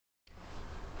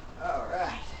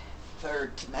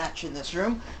match in this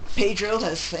room. Pedro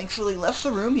has thankfully left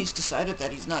the room. He's decided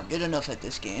that he's not good enough at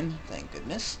this game. Thank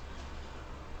goodness.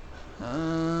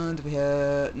 Do we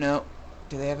have... No.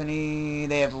 Do they have any...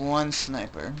 They have one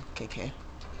sniper. KK.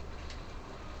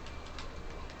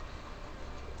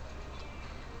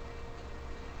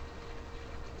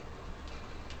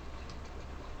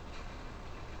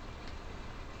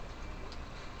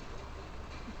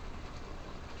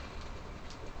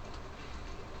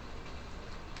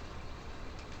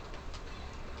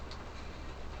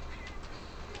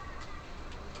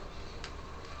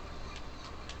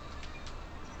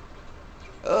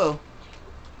 Oh.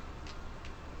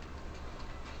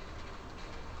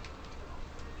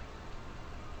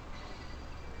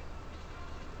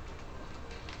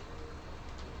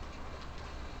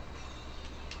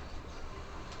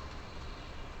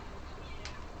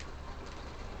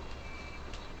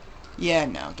 Yeah,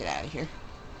 no, get out of here.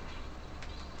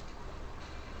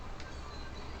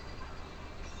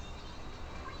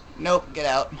 Nope, get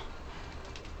out.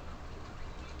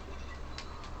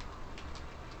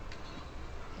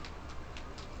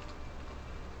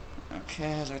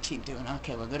 Okay, how's our team doing?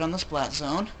 Okay, we're good on the splat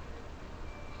zone.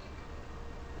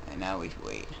 And now we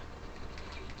wait.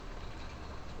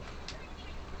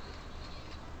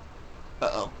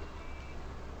 Uh-oh.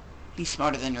 He's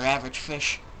smarter than your average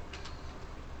fish.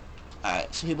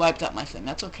 Alright, so he wiped out my thing.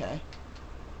 That's okay.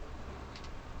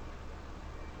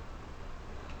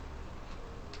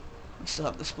 We still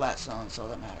have the splat zone, so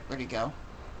that matters. Where'd he go?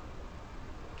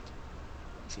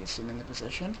 Is he assuming the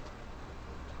position?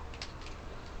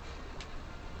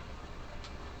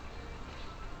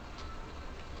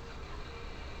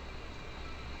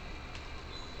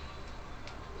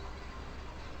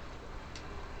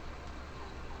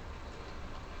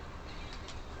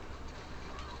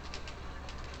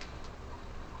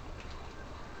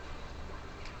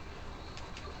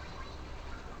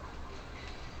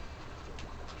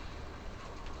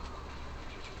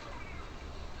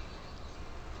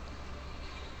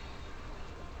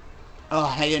 Oh,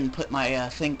 I didn't put my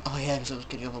thing... Oh yeah, because it was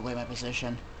going to give away my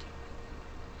position.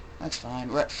 That's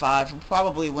fine. We're at 5. We'll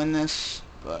probably win this,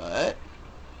 but...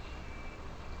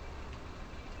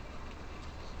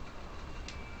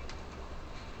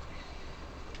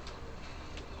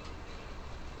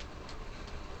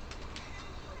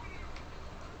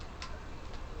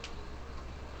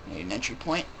 Need an entry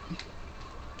point.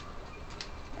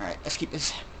 Alright, let's keep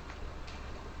this...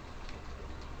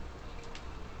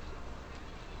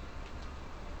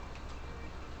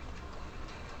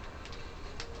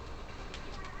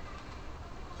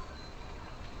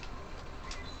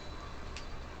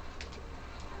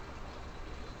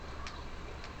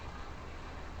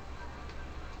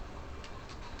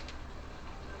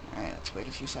 Alright, let's wait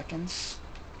a few seconds.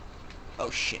 Oh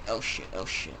shit, oh shit, oh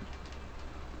shit.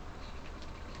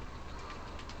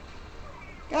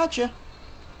 Gotcha.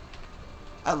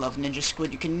 I love Ninja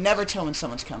Squid. You can never tell when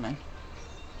someone's coming.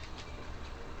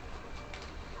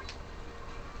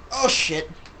 Oh shit.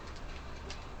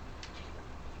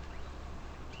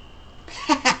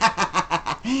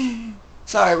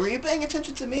 Sorry, were you paying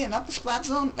attention to me and not the splat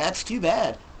zone? That's too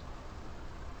bad.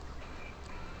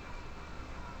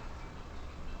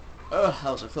 Ugh,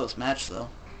 that was a close match though.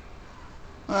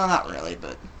 Well, not really,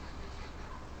 but...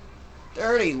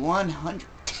 3,100...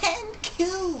 10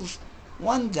 kills!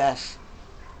 1 death.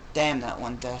 Damn that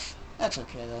 1 death. That's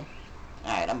okay though.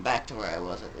 Alright, I'm back to where I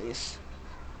was at least.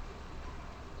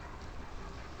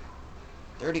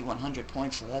 3,100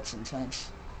 points, so that's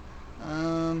intense.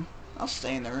 I'll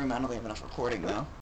stay in the room. I don't think I have enough recording though.